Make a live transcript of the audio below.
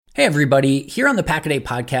Hey everybody, here on the Pack-A-Day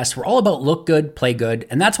podcast, we're all about look good, play good,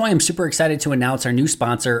 and that's why I'm super excited to announce our new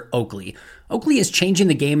sponsor, Oakley. Oakley is changing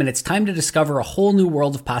the game and it's time to discover a whole new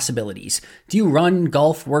world of possibilities. Do you run,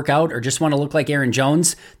 golf, work out, or just want to look like Aaron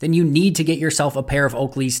Jones? Then you need to get yourself a pair of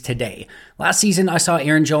Oakleys today. Last season, I saw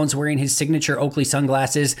Aaron Jones wearing his signature Oakley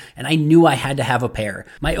sunglasses, and I knew I had to have a pair.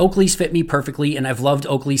 My Oakleys fit me perfectly, and I've loved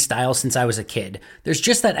Oakley style since I was a kid. There's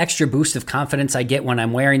just that extra boost of confidence I get when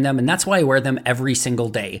I'm wearing them, and that's why I wear them every single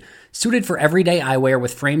day. Suited for everyday eyewear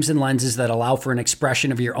with frames and lenses that allow for an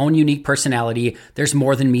expression of your own unique personality, there's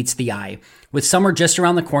more than meets the eye. With summer just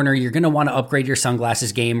around the corner, you're going to want to upgrade your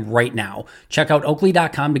sunglasses game right now. Check out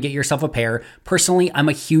Oakley.com to get yourself a pair. Personally, I'm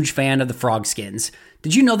a huge fan of the frog skins.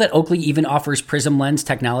 Did you know that Oakley even offers prism lens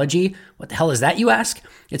technology? What the hell is that, you ask?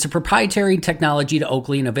 It's a proprietary technology to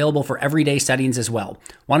Oakley and available for everyday settings as well.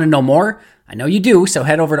 Want to know more? I know you do, so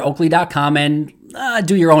head over to Oakley.com and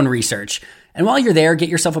do your own research. And while you're there, get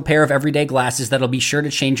yourself a pair of everyday glasses that'll be sure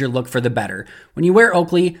to change your look for the better. When you wear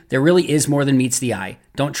Oakley, there really is more than meets the eye.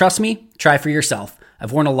 Don't trust me? Try for yourself.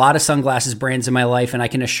 I've worn a lot of sunglasses brands in my life, and I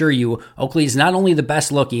can assure you, Oakley is not only the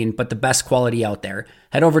best looking, but the best quality out there.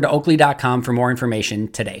 Head over to Oakley.com for more information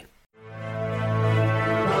today.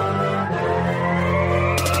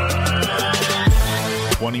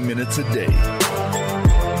 Minutes a day,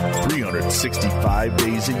 365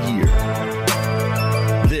 days a year.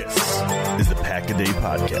 This is the Pack-A-Day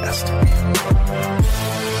Podcast.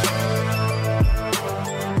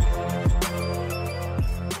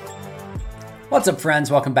 What's up, friends?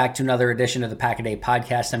 Welcome back to another edition of the Pack-A-Day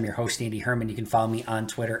Podcast. I'm your host, Andy Herman. You can follow me on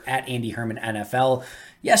Twitter at Andy Herman NFL.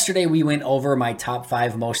 Yesterday, we went over my top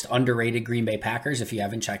 5 most underrated Green Bay Packers. If you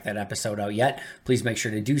haven't checked that episode out yet, please make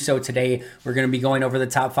sure to do so. Today, we're going to be going over the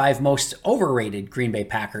top 5 most overrated Green Bay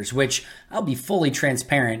Packers, which, I'll be fully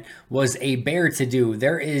transparent, was a bear to do.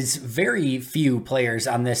 There is very few players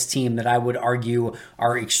on this team that I would argue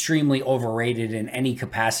are extremely overrated in any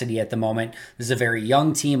capacity at the moment. This is a very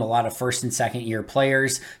young team, a lot of first and second year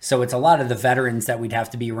players, so it's a lot of the veterans that we'd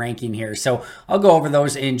have to be ranking here. So I'll go over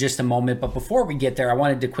those in just a moment, but before we get there, I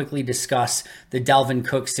wanted to quickly discuss the Dalvin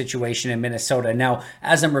Cook situation in Minnesota. Now,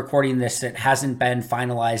 as I'm recording this, it hasn't been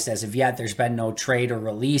finalized as of yet. There's been no trade or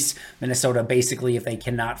release. Minnesota, basically, if they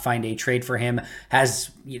cannot find a trade for him,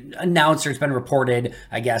 has announced, or it's been reported,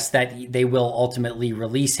 I guess, that they will ultimately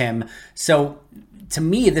release him. So to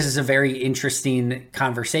me, this is a very interesting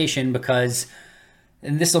conversation because,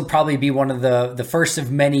 and this will probably be one of the first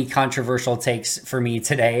of many controversial takes for me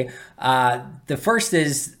today. The first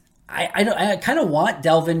is, I kind of want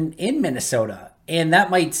Dalvin in Minnesota, and that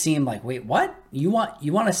might seem like, wait, what? You want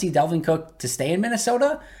to see Dalvin Cook to stay in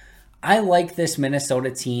Minnesota? I like this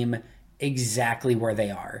Minnesota team exactly where they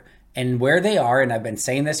are. And where they are, and I've been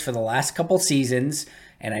saying this for the last couple seasons,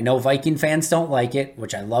 and I know Viking fans don't like it,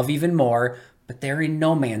 which I love even more, but they're in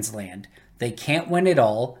no man's land. They can't win it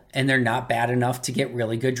all, and they're not bad enough to get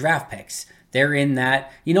really good draft picks. They're in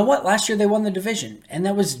that, you know what, last year they won the division, and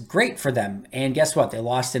that was great for them. And guess what? They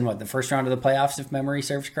lost in the first round of the playoffs, if memory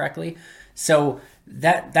serves correctly. So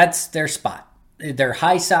that's their spot. Their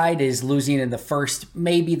high side is losing in the first,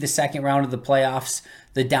 maybe the second round of the playoffs.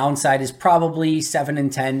 The downside is probably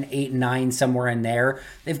 7-10, 8-9, somewhere in there.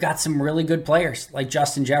 They've got some really good players like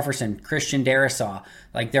Justin Jefferson, Christian Darrisaw.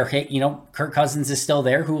 Like they're hit, Kirk Cousins is still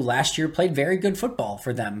there, who last year played very good football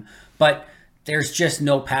for them. But there's just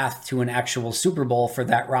no path to an actual Super Bowl for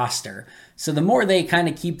that roster. So the more they kind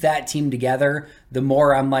of keep that team together, the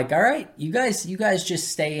more I'm like, all right, you guys just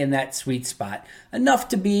stay in that sweet spot. Enough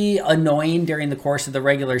to be annoying during the course of the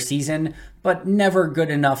regular season, but never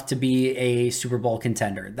good enough to be a Super Bowl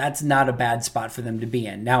contender. That's not a bad spot for them to be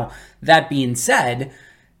in. Now, that being said,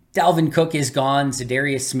 Dalvin Cook is gone.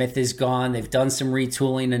 Zadarius Smith is gone. They've done some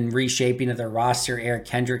retooling and reshaping of their roster. Eric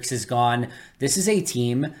Kendricks is gone. This is a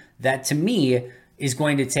team that, to me, is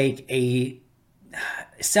going to take a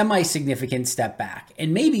semi-significant step back,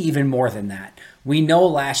 and maybe even more than that. We know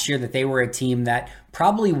last year that they were a team that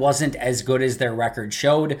probably wasn't as good as their record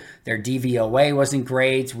showed. Their DVOA wasn't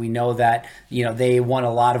great. We know that, they won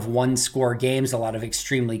a lot of one-score games, a lot of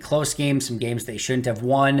extremely close games, some games they shouldn't have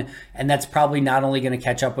won, and that's probably not only going to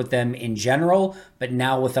catch up with them in general, but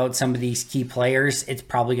now without some of these key players, it's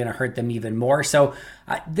probably going to hurt them even more. So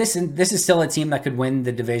this is still a team that could win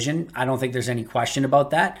the division. I don't think there's any question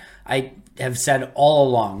about that. I have said all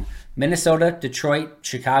along, Minnesota, Detroit,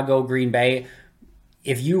 Chicago, Green Bay,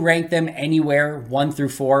 if you rank them anywhere 1 through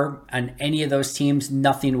 4 on any of those teams,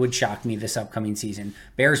 nothing would shock me this upcoming season.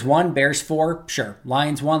 Bears 1, Bears 4, sure.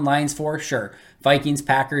 Lions 1, Lions 4, sure. Vikings,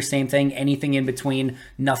 Packers, same thing. Anything in between,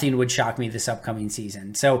 nothing would shock me this upcoming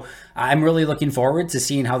season. So I'm really looking forward to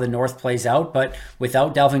seeing how the North plays out. But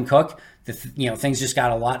without Dalvin Cook, things just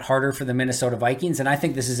got a lot harder for the Minnesota Vikings, and I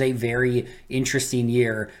think this is a very interesting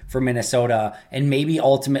year for Minnesota, and maybe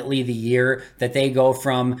ultimately the year that they go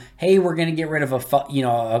from, hey, we're going to get rid of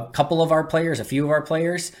a couple of our players, a few of our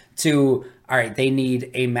players, to, all right, they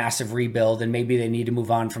need a massive rebuild, and maybe they need to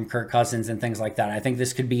move on from Kirk Cousins and things like that. I think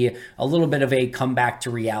this could be a little bit of a comeback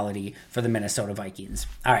to reality for the Minnesota Vikings.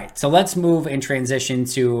 All right, so let's move and transition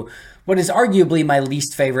to what is arguably my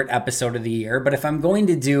least favorite episode of the year. But if I'm going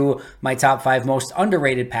to do my top 5 most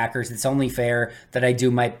underrated Packers, it's only fair that I do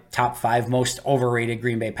my top 5 most overrated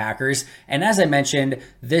Green Bay Packers. And as I mentioned,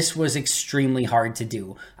 this was extremely hard to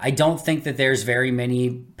do. I don't think that there's very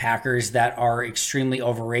many Packers that are extremely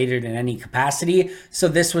overrated in any capacity. So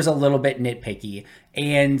this was a little bit nitpicky.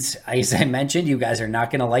 And as I mentioned, you guys are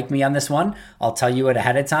not going to like me on this one. I'll tell you it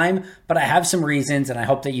ahead of time, but I have some reasons, and I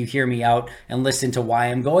hope that you hear me out and listen to why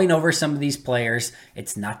I'm going over some of these players.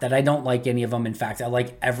 It's not that I don't like any of them. In fact, I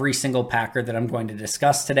like every single Packer that I'm going to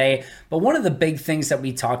discuss today. But one of the big things that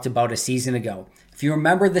we talked about a season ago, if you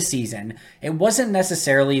remember the season, it wasn't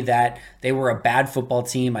necessarily that they were a bad football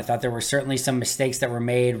team. I thought there were certainly some mistakes that were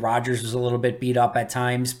made. Rodgers was a little bit beat up at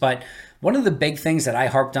times, but one of the big things that I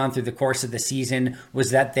harped on through the course of the season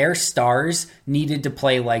was that their stars needed to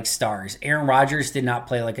play like stars. Aaron Rodgers did not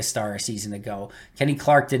play like a star a season ago. Kenny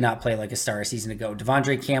Clark did not play like a star a season ago.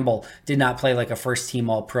 Devondre Campbell did not play like a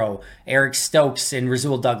first-team All-Pro. Eric Stokes and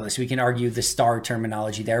Rasul Douglas, we can argue the star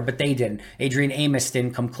terminology there, but they didn't. Adrian Amos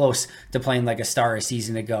didn't come close to playing like a star a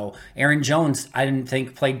season ago. Aaron Jones, I didn't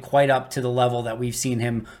think played quite up to the level that we've seen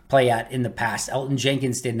him play at in the past. Elton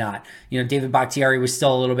Jenkins did not. David Bakhtiari was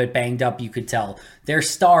still a little bit banged up, you could tell. Their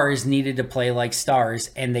stars needed to play like stars,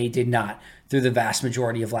 and they did not through the vast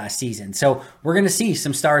majority of last season. So we're going to see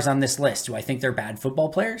some stars on this list. Do I think they're bad football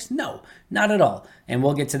players? No, not at all. And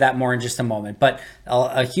we'll get to that more in just a moment. But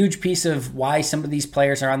a huge piece of why some of these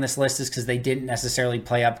players are on this list is because they didn't necessarily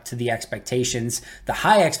play up to the expectations, the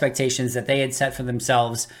high expectations that they had set for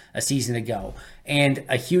themselves a season ago. And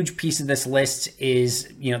a huge piece of this list is,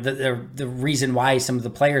 the reason why some of the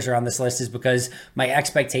players are on this list is because my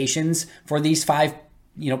expectations for these 5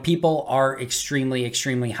 people are extremely,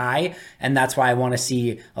 extremely high, and that's why I want to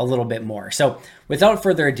see a little bit more. So without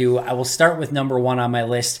further ado, I will start with number 1 on my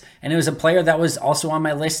list, and it was a player that was also on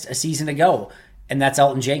my list a season ago, and that's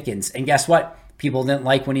Elton Jenkins. And guess what? People didn't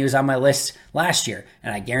like when he was on my list last year,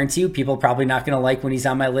 and I guarantee you people are probably not going to like when he's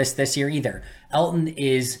on my list this year either. Elton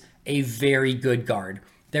is a very good guard.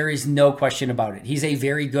 There is no question about it. He's a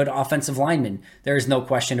very good offensive lineman. There is no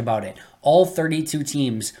question about it. All 32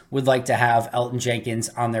 teams would like to have Elton Jenkins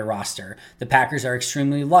on their roster. The Packers are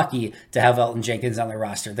extremely lucky to have Elton Jenkins on their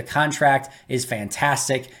roster. The contract is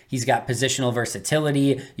fantastic. He's got positional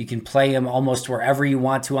versatility. You can play him almost wherever you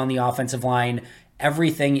want to on the offensive line.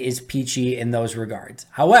 Everything is peachy in those regards.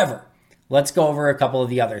 However, let's go over a couple of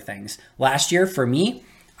the other things. Last year, for me,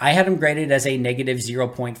 I had him graded as a negative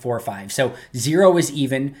 0.45. So 0 is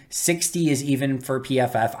even, 60 is even for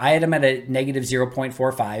PFF. I had him at a negative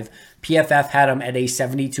 0.45. PFF had him at a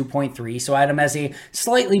 72.3, so I had him as a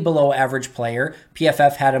slightly below average player.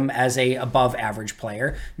 PFF had him as a above average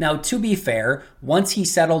player. Now, to be fair, once he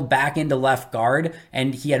settled back into left guard,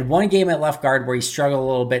 and he had one game at left guard where he struggled a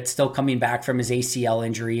little bit, still coming back from his ACL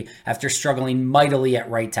injury after struggling mightily at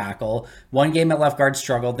right tackle. One game at left guard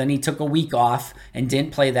struggled, then he took a week off and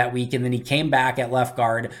didn't play that week, and then he came back at left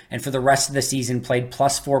guard, and for the rest of the season played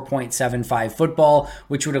plus 4.75 football,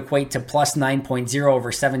 which would equate to plus 9.0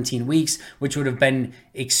 over 17 weeks, which would have been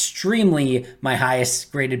extremely my highest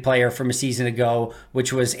graded player from a season ago,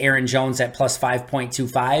 which was Aaron Jones at plus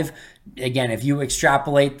 5.25. Again, if you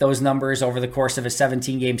extrapolate those numbers over the course of a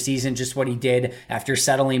 17-game season, just what he did after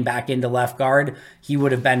settling back into left guard, he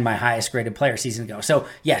would have been my highest graded player a season ago. So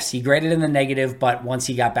yes, he graded in the negative, but once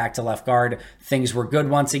he got back to left guard, things were good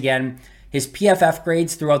once again. His PFF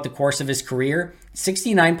grades throughout the course of his career,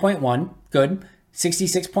 69.1, good,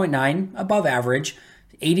 66.9, above average,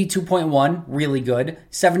 82.1, really good,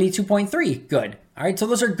 72.3, good. All right, so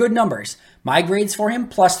those are good numbers. My grades for him,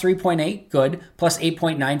 plus 3.8, good, plus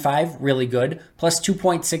 8.95, really good, plus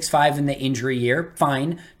 2.65 in the injury year,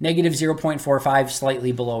 fine, negative 0.45,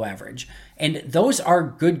 slightly below average. And those are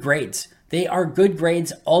good grades. They are good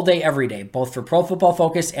grades all day, every day, both for Pro Football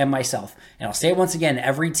Focus and myself. And I'll say it once again,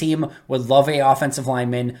 every team would love an offensive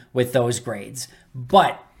lineman with those grades.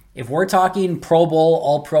 But If we're talking Pro Bowl,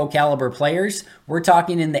 all-pro caliber players, we're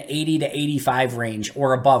talking in the 80 to 85 range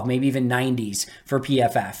or above, maybe even 90s for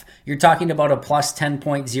PFF. You're talking about a plus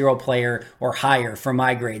 10.0 player or higher for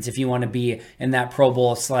my grades if you want to be in that Pro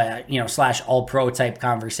Bowl slash all-pro type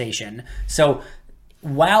conversation. So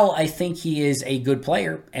while I think he is a good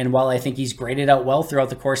player, and while I think he's graded out well throughout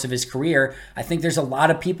the course of his career, I think there's a lot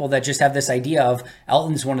of people that just have this idea of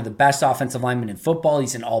Elton's one of the best offensive linemen in football.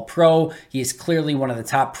 He's an all-pro. He is clearly one of the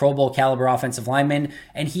top Pro Bowl caliber offensive linemen,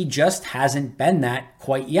 and he just hasn't been that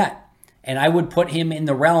quite yet. And I would put him in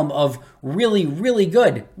the realm of really, really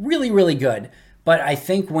good, really, really good. But I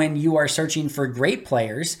think when you are searching for great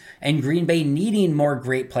players and Green Bay needing more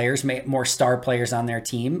great players, more star players on their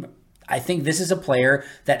team, I think this is a player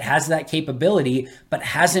that has that capability, but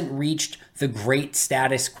hasn't reached the great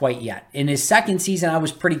status quite yet. In his second season, I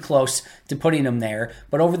was pretty close to putting him there,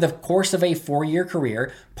 but over the course of a 4-year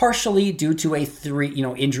career, partially due to a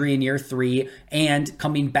injury in year 3 and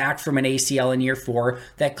coming back from an ACL in year 4,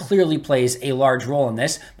 that clearly plays a large role in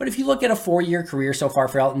this. But if you look at a 4-year career so far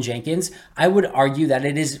for Elgton Jenkins, I would argue that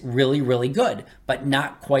it is really, really good, but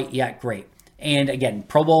not quite yet great. And again,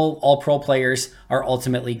 Pro Bowl, all-pro players are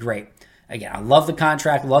ultimately great. Again, I love the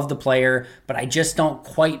contract, love the player, but I just don't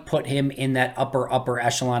quite put him in that upper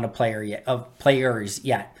echelon of players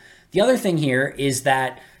yet. The other thing here is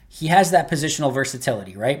that he has that positional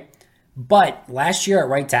versatility, right? But last year at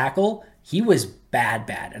right tackle, he was bad,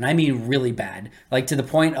 and I mean really bad. Like to the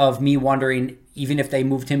point of me wondering, even if they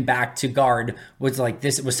moved him back to guard, was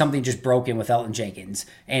something just broken with Elgton Jenkins.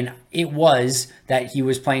 And it was that he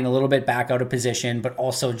was playing a little bit back out of position, but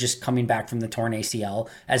also just coming back from the torn ACL.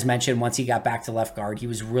 As mentioned, once he got back to left guard, he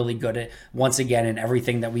was really good at, once again, in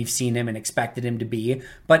everything that we've seen him and expected him to be.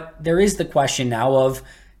 But there is the question now of,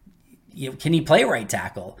 can he play right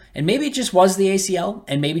tackle? And maybe it just was the ACL,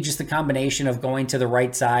 and maybe just the combination of going to the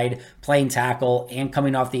right side, playing tackle, and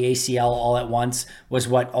coming off the ACL all at once was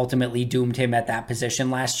what ultimately doomed him at that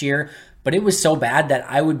position last year. But it was so bad that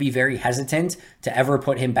I would be very hesitant to ever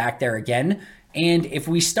put him back there again. And if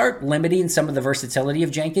we start limiting some of the versatility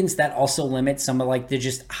of Jenkins, that also limits some of like the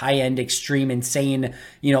just high-end, extreme, insane,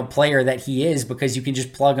 player that he is, because you can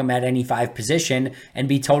just plug him at any 5 position and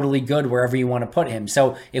be totally good wherever you want to put him.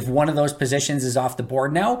 So if one of those positions is off the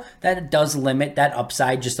board now, that does limit that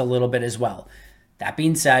upside just a little bit as well. That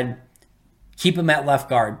being said, keep him at left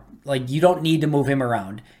guard. Like, you don't need to move him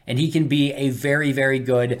around, and he can be a very, very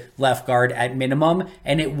good left guard at minimum,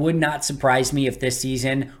 and it would not surprise me if this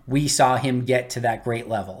season we saw him get to that great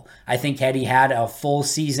level. I think had he had a full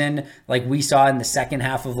season like we saw in the second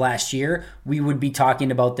half of last year, we would be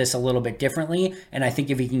talking about this a little bit differently, and I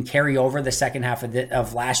think if he can carry over the second half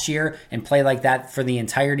of last year and play like that for the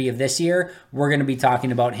entirety of this year, we're going to be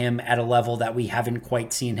talking about him at a level that we haven't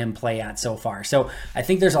quite seen him play at so far. So I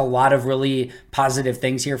think there's a lot of really positive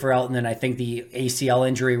things here for Elgton, and I think the ACL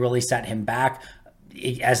injury really set him back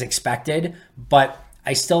as expected, but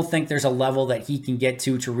I still think there's a level that he can get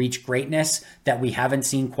to reach greatness that we haven't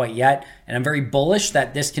seen quite yet, and I'm very bullish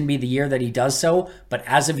that this can be the year that he does so, but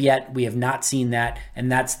as of yet, we have not seen that,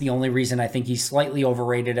 and that's the only reason I think he's slightly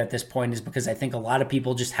overrated at this point, is because I think a lot of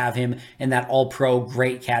people just have him in that all-pro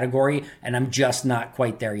great category, and I'm just not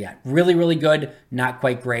quite there yet. Really, really good, not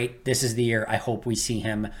quite great. This is the year I hope we see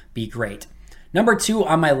him be great. Number 2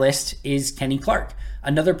 on my list is Kenny Clark,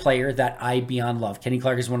 another player that I beyond love. Kenny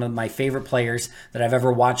Clark is one of my favorite players that I've ever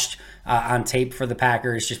watched on tape for the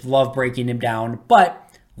Packers. Just love breaking him down. But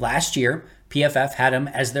last year, PFF had him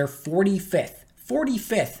as their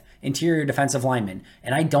 45th interior defensive lineman.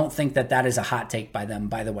 And I don't think that that is a hot take by them,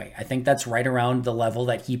 by the way. I think that's right around the level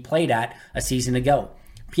that he played at a season ago.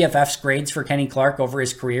 PFF's grades for Kenny Clark over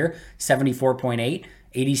his career, 74.8.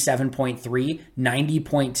 87.3,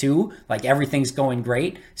 90.2, like everything's going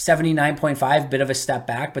great. 79.5, bit of a step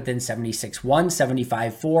back, but then 76.1,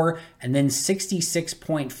 75.4, and then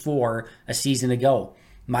 66.4 a season ago.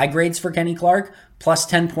 My grades for Kenny Clark, plus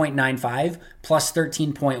 10.95, plus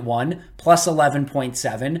 13.1, plus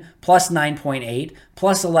 11.7, plus 9.8,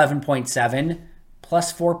 plus 11.7,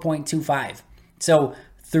 plus 4.25. So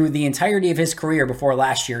through the entirety of his career before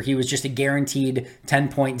last year, he was just a guaranteed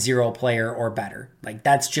 10.0 player or better. Like,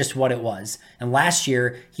 that's just what it was. And last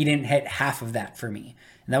year, he didn't hit half of that for me.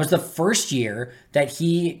 And that was the first year that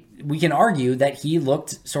we can argue that he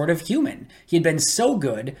looked sort of human. He had been so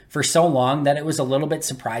good for so long that it was a little bit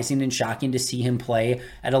surprising and shocking to see him play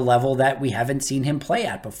at a level that we haven't seen him play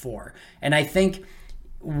at before. And I think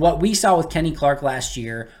what we saw with Kenny Clark last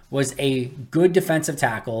year was a good defensive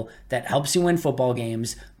tackle that helps you win football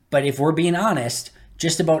games. But if we're being honest,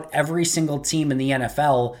 just about every single team in the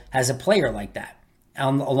NFL has a player like that.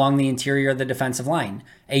 along the interior of the defensive line.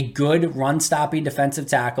 A good run-stopping defensive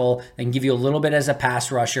tackle that can give you a little bit as a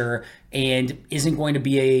pass rusher and isn't going to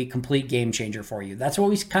be a complete game changer for you. That's what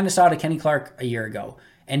we kind of saw to Kenny Clark a year ago.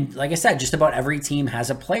 And like I said, just about every team has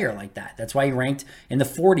a player like that. That's why he ranked in the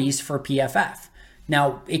 40s for PFF.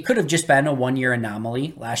 Now, it could have just been a one-year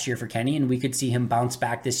anomaly last year for Kenny, and we could see him bounce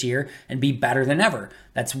back this year and be better than ever.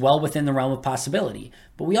 That's well within the realm of possibility.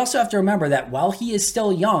 But we also have to remember that while he is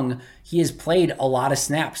still young, he has played a lot of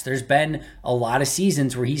snaps. There's been a lot of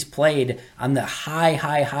seasons where he's played on the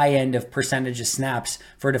high end of percentage of snaps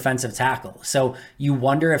for a defensive tackle. So you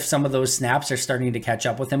wonder if some of those snaps are starting to catch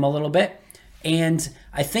up with him a little bit. And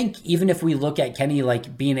I think even if we look at Kenny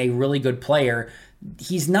like being a really good player,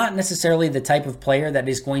 he's not necessarily the type of player that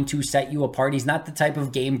is going to set you apart. He's not the type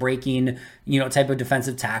of game-breaking, type of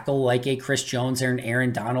defensive tackle like a Chris Jones or an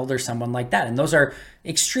Aaron Donald or someone like that. And those are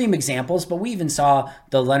extreme examples, but we even saw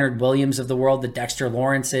the Leonard Williams of the world, the Dexter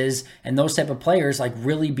Lawrences, and those type of players like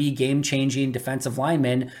really be game-changing defensive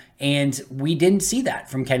linemen. And we didn't see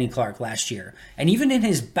that from Kenny Clark last year. And even in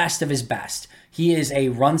his best of his best, he is a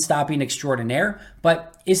run-stopping extraordinaire,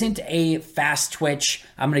 but isn't a fast twitch,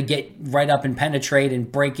 I'm going to get right up and penetrate and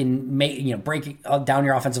break down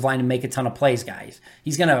your offensive line and make a ton of plays, guys.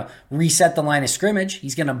 He's going to reset the line of scrimmage.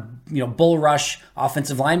 He's going to, bull rush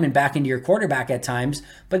offensive linemen back into your quarterback at times,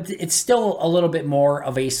 but it's still a little bit more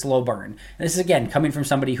of a slow burn. And this is, again, coming from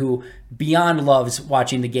somebody who beyond loves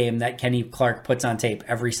watching the game that Kenny Clark puts on tape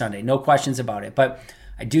every Sunday. No questions about it. But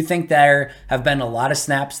I do think there have been a lot of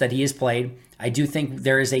snaps that he has played. I do think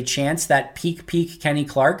there is a chance that peak Kenny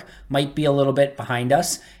Clark might be a little bit behind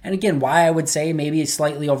us. And again, why I would say maybe it's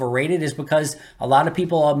slightly overrated is because a lot of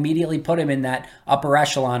people immediately put him in that upper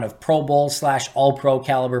echelon of Pro Bowl / All-Pro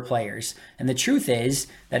caliber players. And the truth is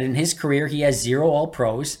that in his career, he has 0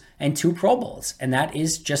 All-Pros and 2 Pro Bowls. And that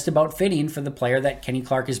is just about fitting for the player that Kenny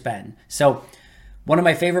Clark has been. So one of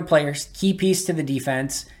my favorite players, key piece to the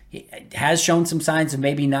defense. He has shown some signs of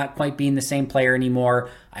maybe not quite being the same player anymore.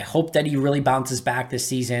 I hope that he really bounces back this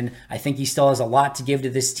season. I think he still has a lot to give to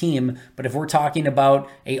this team. But if we're talking about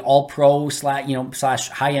a All-Pro /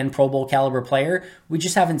 high-end Pro Bowl caliber player, we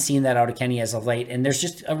just haven't seen that out of Kenny as of late. And there's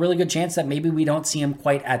just a really good chance that maybe we don't see him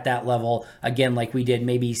quite at that level again, like we did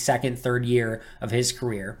maybe second, third year of his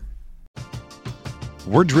career.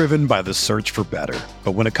 We're driven by the search for better.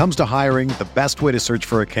 But when it comes to hiring, the best way to search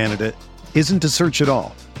for a candidate isn't to search at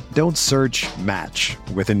all. Don't search, match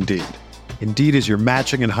with Indeed. Indeed is your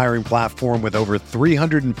matching and hiring platform with over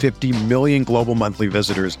 350 million global monthly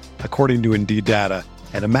visitors, according to Indeed data,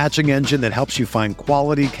 and a matching engine that helps you find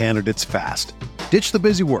quality candidates fast. Ditch the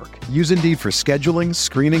busy work. Use Indeed for scheduling,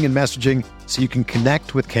 screening, and messaging so you can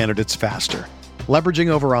connect with candidates faster. Leveraging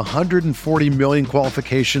over 140 million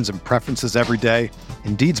qualifications and preferences every day,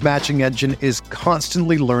 Indeed's matching engine is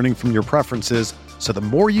constantly learning from your preferences, so the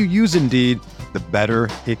more you use Indeed, the better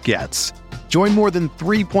it gets. Join more than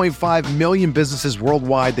 3.5 million businesses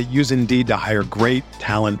worldwide that use Indeed to hire great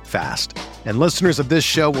talent fast. And listeners of this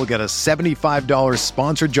show will get a $75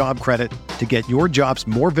 sponsored job credit to get your jobs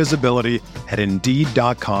more visibility at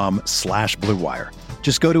Indeed.com/Blue Wire.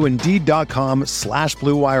 Just go to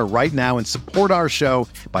Indeed.com/Blue Wire right now and support our show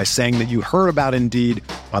by saying that you heard about Indeed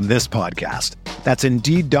on this podcast. That's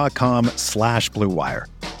Indeed.com/Blue Wire.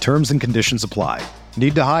 Terms and conditions apply.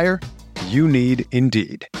 Need to hire? You need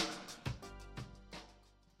Indeed.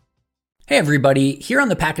 Hey everybody, here on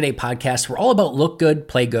the Pack-A-Day podcast, we're all about look good,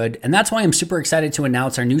 play good, and that's why I'm super excited to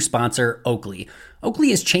announce our new sponsor, Oakley.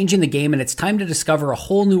 Oakley is changing the game, and it's time to discover a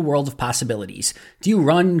whole new world of possibilities. Do you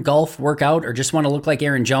run, golf, work out, or just want to look like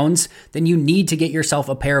Aaron Jones? Then you need to get yourself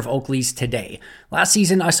a pair of Oakleys today. Last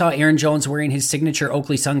season, I saw Aaron Jones wearing his signature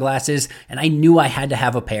Oakley sunglasses, and I knew I had to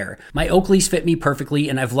have a pair. My Oakleys fit me perfectly,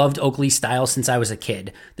 and I've loved Oakley's style since I was a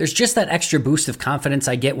kid. There's just that extra boost of confidence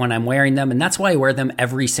I get when I'm wearing them, and that's why I wear them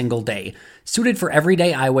every single day. Suited for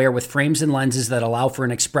everyday eyewear with frames and lenses that allow for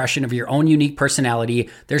an expression of your own unique personality,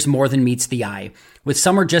 there's more than meets the eye. With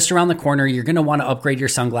summer just around the corner, you're going to want to upgrade your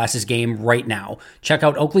sunglasses game right now. Check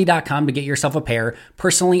out Oakley.com to get yourself a pair.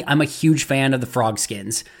 Personally, I'm a huge fan of the frog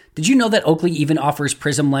skins. Did you know that Oakley even offers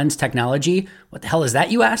prism lens technology? What the hell is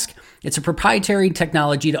that, you ask? It's a proprietary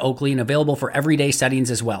technology to Oakley and available for everyday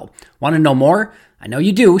settings as well. Want to know more? I know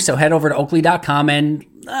you do, so head over to Oakley.com and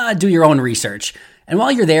do your own research. And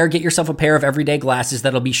while you're there, get yourself a pair of everyday glasses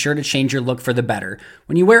that'll be sure to change your look for the better.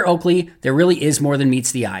 When you wear Oakley, there really is more than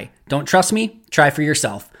meets the eye. Don't trust me? Try for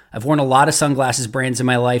yourself. I've worn a lot of sunglasses brands in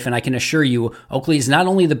my life, and I can assure you, Oakley is not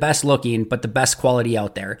only the best looking, but the best quality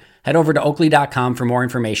out there. Head over to Oakley.com for more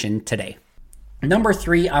information today. Number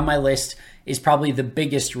 3 on my list is probably the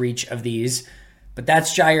biggest reach of these, but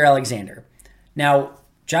that's Jair Alexander. Now,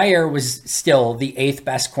 Jair was still the 8th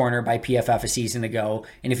best corner by PFF a season ago.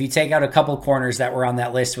 And if you take out a couple corners that were on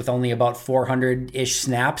that list with only about 400-ish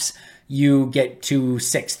snaps, you get to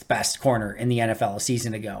 6th best corner in the NFL a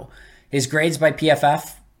season ago. His grades by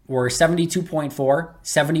PFF were 72.4,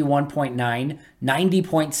 71.9,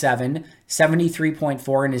 90.7,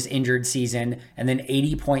 73.4 in his injured season, and then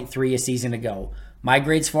 80.3 a season ago. My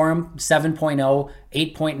grades for him, 7.0,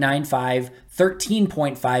 8.95,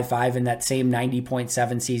 13.55 in that same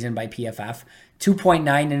 90.7 season by PFF,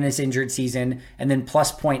 2.9 in his injured season, and then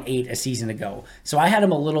plus 0.8 a season ago. So I had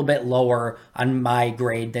him a little bit lower on my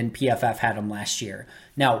grade than PFF had him last year.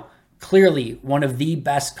 Now, clearly one of the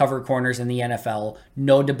best cover corners in the NFL,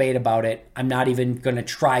 no debate about it. I'm not even going to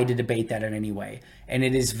try to debate that in any way. And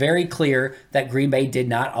it is very clear that Green Bay did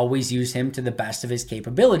not always use him to the best of his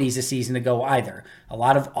capabilities a season ago either. A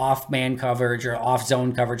lot of off-man coverage, or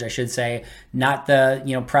off-zone coverage, I should say, not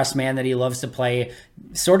the press man that he loves to play,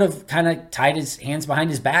 sort of kind of tied his hands behind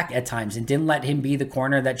his back at times and didn't let him be the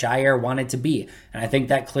corner that Jair wanted to be. And I think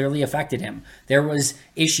that clearly affected him. There was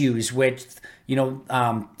issues with,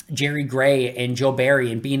 Jerry Gray and Joe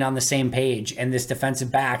Barry and being on the same page, and this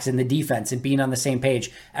defensive backs and the defense and being on the same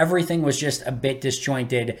page. Everything was just a bit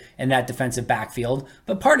disjointed in that defensive backfield,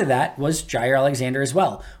 but part of that was Jair Alexander as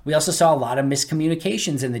well. We also saw a lot of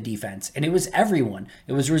miscommunications in the defense, and it was everyone.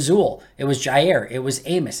 It was Rasul, it was Jair, it was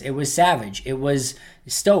Amos, it was Savage, it was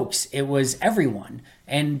Stokes, it was everyone.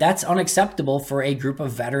 And that's unacceptable for a group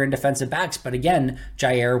of veteran defensive backs, but again,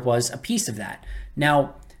 Jair was a piece of that.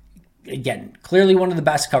 Now, again, clearly one of the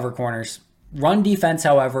best cover corners. Run defense,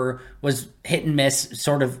 however, was hit and miss,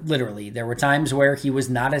 sort of literally. There were times where he was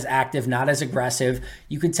not as active, not as aggressive.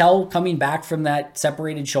 You could tell coming back from that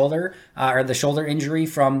separated shoulder or the shoulder injury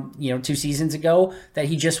from 2 seasons ago that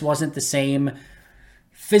he just wasn't the same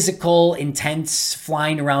physical, intense,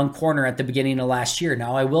 flying around corner at the beginning of last year.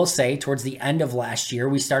 Now, I will say, towards the end of last year,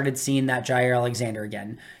 we started seeing that Jair Alexander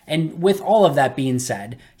again. And with all of that being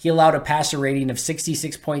said, he allowed a passer rating of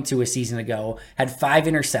 66.2 a season ago, had 5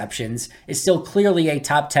 interceptions, is still clearly a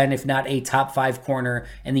top 10, if not a top 5 corner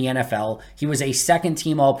in the NFL. He was a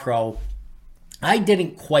second-team All-Pro. I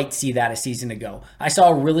didn't quite see that a season ago. I saw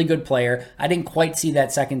a really good player. I didn't quite see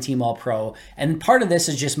that second team All-Pro. And part of this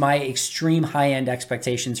is just my extreme high-end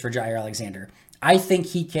expectations for Jair Alexander. I think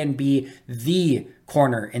he can be the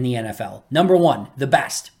corner in the NFL. Number one, the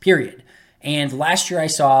best, period. And last year I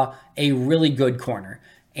saw a really good corner.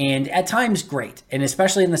 And at times, great. And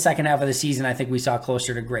especially in the second half of the season, I think we saw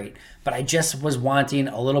closer to great. But I just was wanting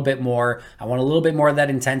a little bit more. I want a little bit more of that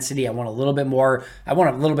intensity. I want a little bit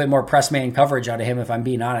more press man coverage out of him, if I'm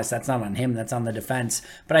being honest. That's not on him. That's on the defense.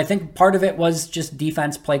 But I think part of it was just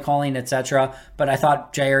defense, play calling, etc. But I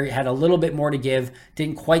thought Jair had a little bit more to give.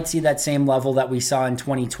 Didn't quite see that same level that we saw in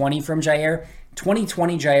 2020 from Jair.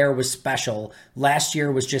 2020 Jair was special. Last year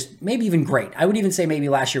was just maybe even great. I would even say maybe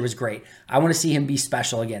last year was great. I want to see him be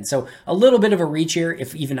special again. So a little bit of a reach here,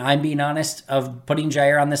 if even I'm being honest, of putting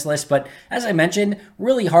Jair on this list. But as I mentioned,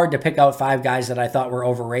 really hard to pick out 5 guys that I thought were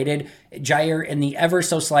overrated. Jair in the ever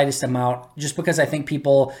so slightest amount, just because I think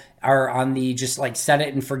people are on the just like set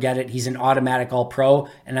it and forget it. He's an automatic All-Pro,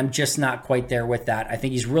 and I'm just not quite there with that. I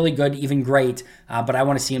think he's really good, even great, but I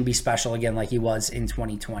want to see him be special again like he was in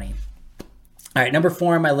 2020. All right, number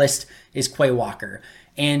 4 on my list is Quay Walker.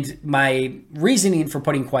 And my reasoning for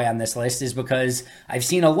putting Quay on this list is because I've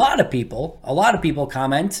seen a lot of people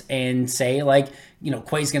comment and say like,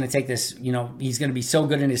 Quay's going to take this, he's going to be so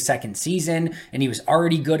good in his second season, and he was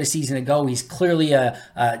already good a season ago. He's clearly a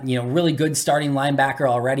really good starting linebacker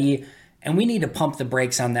already, and we need to pump the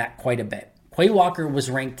brakes on that quite a bit. Quay Walker was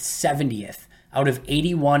ranked 70th out of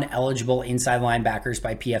 81 eligible inside linebackers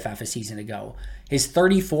by PFF a season ago. His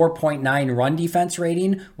 34.9 run defense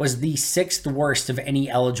rating was the 6th worst of any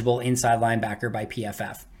eligible inside linebacker by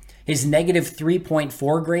PFF. His negative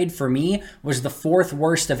 3.4 grade for me was the 4th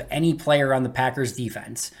worst of any player on the Packers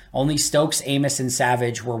defense. Only Stokes, Amos, and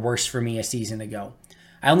Savage were worse for me a season ago.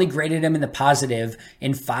 I only graded him in the positive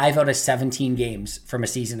in 5 out of 17 games from a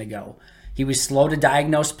season ago. He was slow to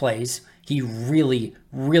diagnose plays. He really,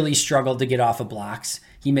 really struggled to get off of blocks.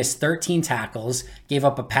 He missed 13 tackles, gave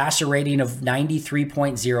up a passer rating of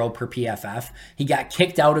 93.0 per PFF. He got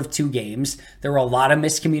kicked out of 2 games. There were a lot of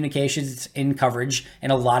miscommunications in coverage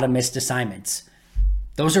and a lot of missed assignments.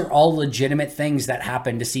 Those are all legitimate things that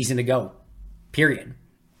happened a season ago, period.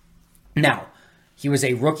 Now, he was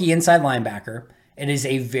a rookie inside linebacker, it is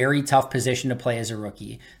a very tough position to play as a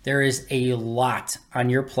rookie. There is a lot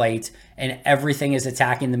on your plate, and everything is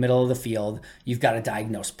attacking the middle of the field. You've got to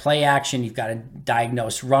diagnose play action. You've got to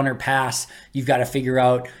diagnose run or pass. You've got to figure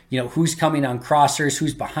out, who's coming on crossers,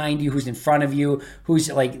 who's behind you, who's in front of you,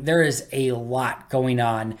 there is a lot going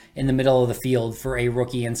on in the middle of the field for a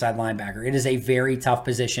rookie inside linebacker. It is a very tough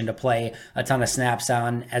position to play a ton of snaps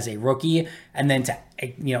on as a rookie. And then to,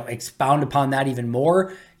 expound upon that even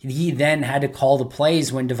more, he then had to call the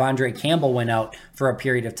plays when Devondre Campbell went out for a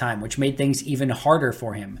period of time, which made things even harder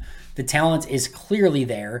for him. The talent is clearly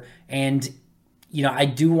there, and I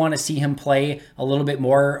do want to see him play a little bit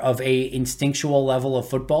more of a instinctual level of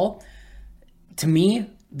football. To me,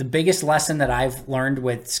 the biggest lesson that I've learned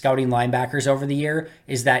with scouting linebackers over the year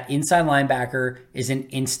is that inside linebacker is an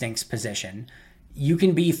instincts position. You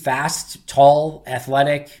can be fast, tall,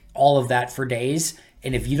 athletic, all of that for days,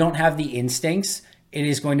 and if you don't have the instincts, it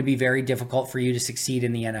is going to be very difficult for you to succeed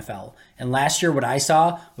in the NFL. And last year, what I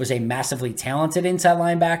saw was a massively talented inside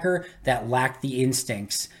linebacker that lacked the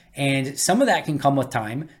instincts. And some of that can come with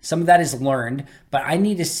time. Some of that is learned, but I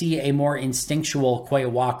need to see a more instinctual Quay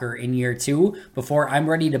Walker in year 2 before I'm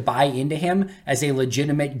ready to buy into him as a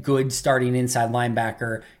legitimate good starting inside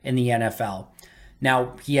linebacker in the NFL.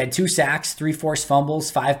 Now, he had 2 sacks, 3 forced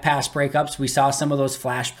fumbles, 5 pass breakups. We saw some of those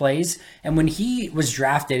flash plays. And when he was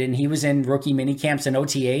drafted and he was in rookie minicamps and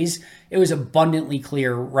OTAs, it was abundantly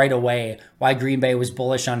clear right away why Green Bay was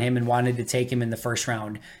bullish on him and wanted to take him in the first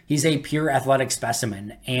round. He's a pure athletic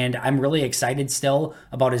specimen, and I'm really excited still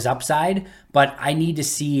about his upside, but I need to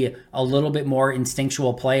see a little bit more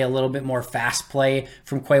instinctual play, a little bit more fast play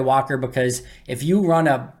from Quay Walker, because if you run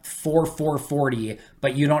a 4.40,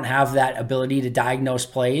 but you don't have that ability to diagnose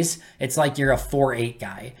plays, it's like you're a 4.8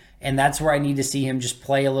 guy. And that's where I need to see him just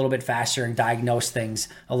play a little bit faster and diagnose things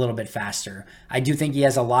a little bit faster. I do think he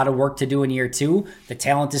has a lot of work to do in year 2. The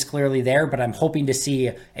talent is clearly there, but I'm hoping to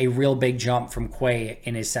see a real big jump from Quay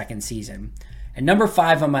in his second season. And number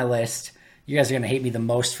 5 on my list, you guys are going to hate me the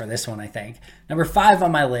most for this one, I think. Number 5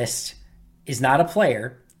 on my list is not a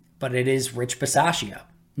player, but it is Rich Bisaccia.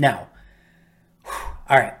 Now,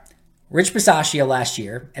 all right. Rich Bisaccia last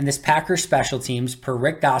year, and this Packers special teams, per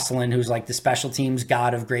Rick Gosselin, who's like the special teams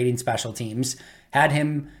god of grading special teams, had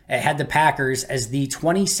the Packers as the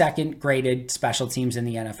 22nd graded special teams in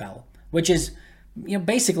the NFL, which is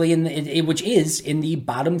basically which is in the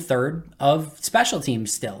bottom third of special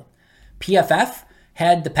teams still. PFF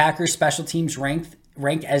had the Packers special teams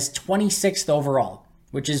ranked as 26th overall,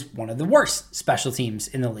 which is one of the worst special teams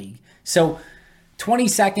in the league. So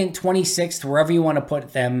 22nd, 26th, wherever you want to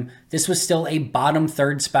put them, this was still a bottom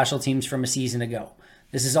third special teams from a season ago.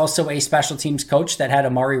 This is also a special teams coach that had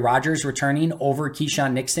Amari Rodgers returning over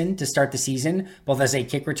Keyshawn Nixon to start the season, both as a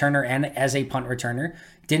kick returner and as a punt returner.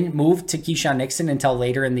 Didn't move to Keyshawn Nixon until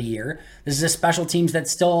later in the year. This is a special teams that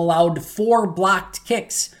still allowed 4 blocked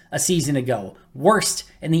kicks a season ago. Worst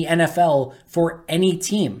in the NFL for any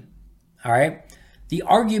team. All right. The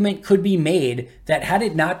argument could be made that had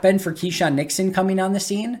it not been for Keyshawn Nixon coming on the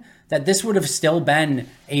scene, that this would have still been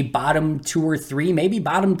a bottom 2 or 3, maybe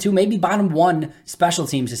bottom 2, maybe bottom 1 special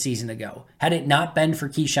teams a season ago, had it not been for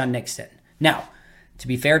Keyshawn Nixon. Now, to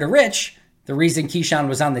be fair to Rich, the reason Keyshawn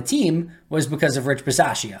was on the team was because of Rich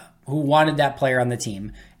Bisaccia, who wanted that player on the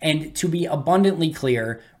team. And to be abundantly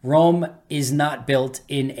clear, Rome is not built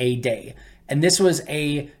in a day. And this was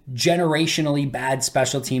a generationally bad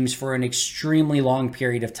special teams for an extremely long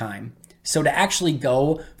period of time. So to actually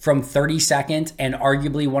go from 32nd and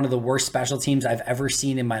arguably one of the worst special teams I've ever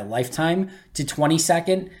seen in my lifetime to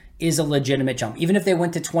 22nd is a legitimate jump. Even if they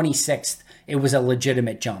went to 26th, it was a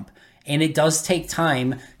legitimate jump. And it does take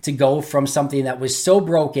time to go from something that was so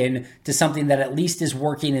broken to something that at least is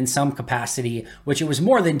working in some capacity, which it was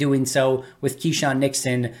more than doing so with Keyshawn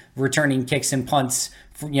Nixon returning kicks and punts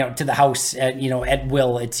to the house at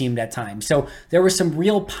will, it seemed at times. So there were some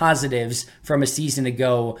real positives from a season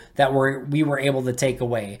ago that we were able to take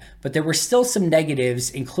away. But there were still some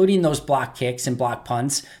negatives, including those block kicks and block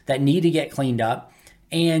punts that need to get cleaned up.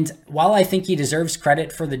 And while I think he deserves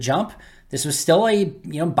credit for the jump, this was still a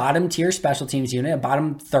bottom tier special teams unit, a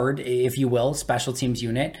bottom third, if you will, special teams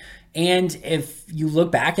unit. And if you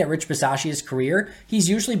look back at Rich Bisaccia's career, he's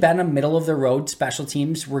usually been a middle of the road special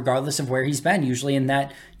teams, regardless of where he's been, usually in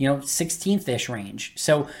that 16th-ish range.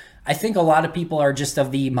 So I think a lot of people are just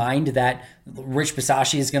of the mind that Rich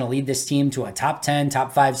Bisaccia is going to lead this team to a top 10,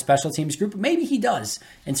 top 5 special teams group. Maybe he does.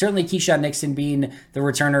 And certainly Keyshawn Nixon being the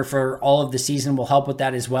returner for all of the season will help with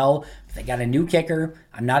that as well. They got a new kicker.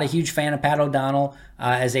 I'm not a huge fan of Pat O'Donnell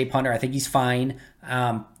as a punter. I think he's fine.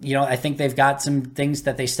 I think they've got some things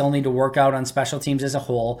that they still need to work out on special teams as a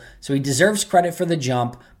whole. So he deserves credit for the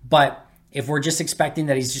jump. But if we're just expecting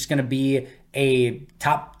that he's just going to be a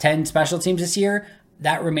top 10 special teams this year,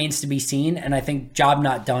 that remains to be seen, and I think job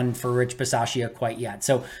not done for Rich Bisaccia quite yet.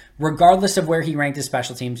 So regardless of where he ranked his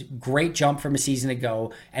special teams, great jump from a season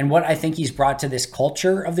ago, and what I think he's brought to this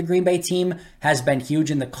culture of the Green Bay team has been huge,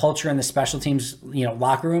 and the culture in the special teams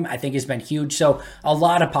locker room I think has been huge. So a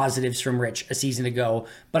lot of positives from Rich a season ago,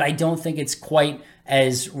 but I don't think it's quite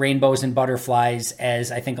as rainbows and butterflies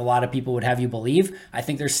as I think a lot of people would have you believe. I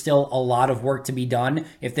think there's still a lot of work to be done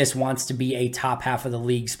if this wants to be a top half of the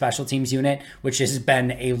league special teams unit, which has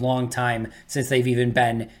been a long time since they've even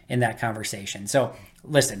been in that conversation. So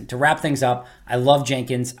listen, to wrap things up, I love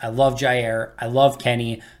Jenkins, I love Jair, I love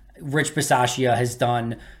Kenny. Rich Bisaccia has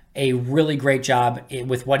done a really great job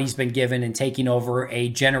with what he's been given and taking over a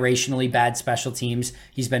generationally bad special teams.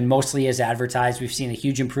 He's been mostly as advertised. We've seen a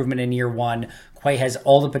huge improvement in year one. Quay has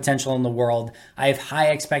all the potential in the world. I have high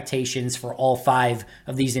expectations for all 5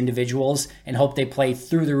 of these individuals and hope they play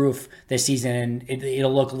through the roof this season. And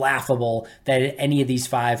it'll look laughable that any of these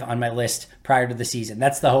 5 on my list prior to the season.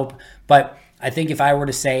 That's the hope. But I think if I were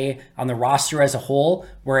to say on the roster as a whole,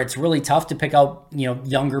 where it's really tough to pick out,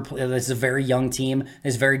 younger, this is a very young team.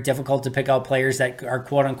 It's very difficult to pick out players that are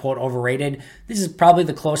quote unquote overrated. This is probably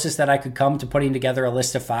the closest that I could come to putting together a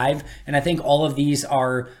list of 5. And I think all of these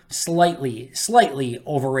are slightly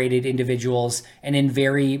overrated individuals and in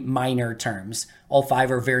very minor terms. All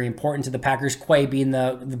 5 are very important to the Packers, Quay being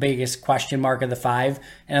the biggest question mark of the 5.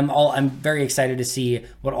 And I'm very excited to see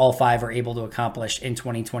what all 5 are able to accomplish in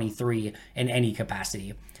 2023 in any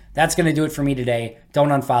capacity. That's going to do it for me today. Don't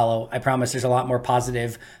unfollow. I promise there's a lot more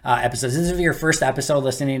positive episodes. This is your first episode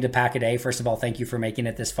listening to Pack a Day. First of all, thank you for making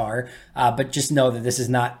it this far. But just know that this is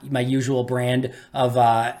not my usual brand of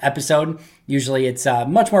episode. Usually it's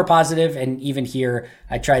much more positive, and even here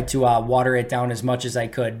I tried to water it down as much as I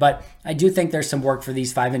could. But I do think there's some work for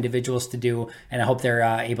these 5 individuals to do, and I hope they're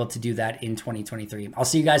able to do that in 2023. I'll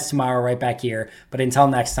see you guys tomorrow right back here. But until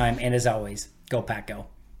next time, and as always, go Pack Go.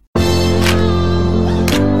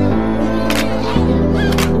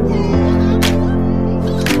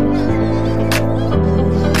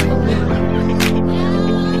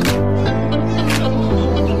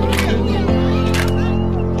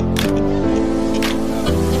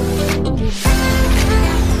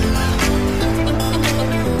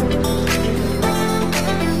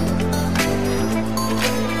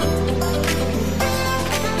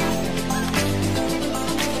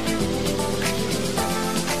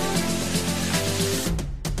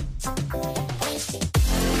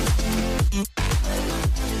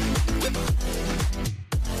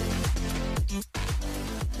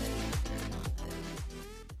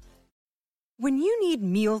 When you need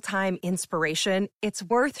mealtime inspiration, it's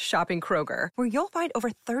worth shopping Kroger, where you'll find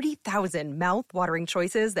over 30,000 mouth-watering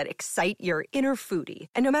choices that excite your inner foodie.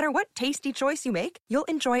 And no matter what tasty choice you make, you'll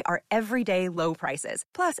enjoy our everyday low prices,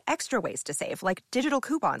 plus extra ways to save, like digital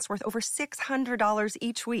coupons worth over $600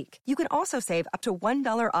 each week. You can also save up to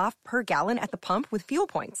 $1 off per gallon at the pump with fuel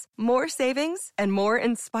points. More savings and more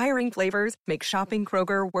inspiring flavors make shopping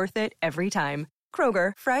Kroger worth it every time.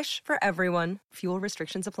 Kroger, fresh for everyone. Fuel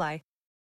restrictions apply.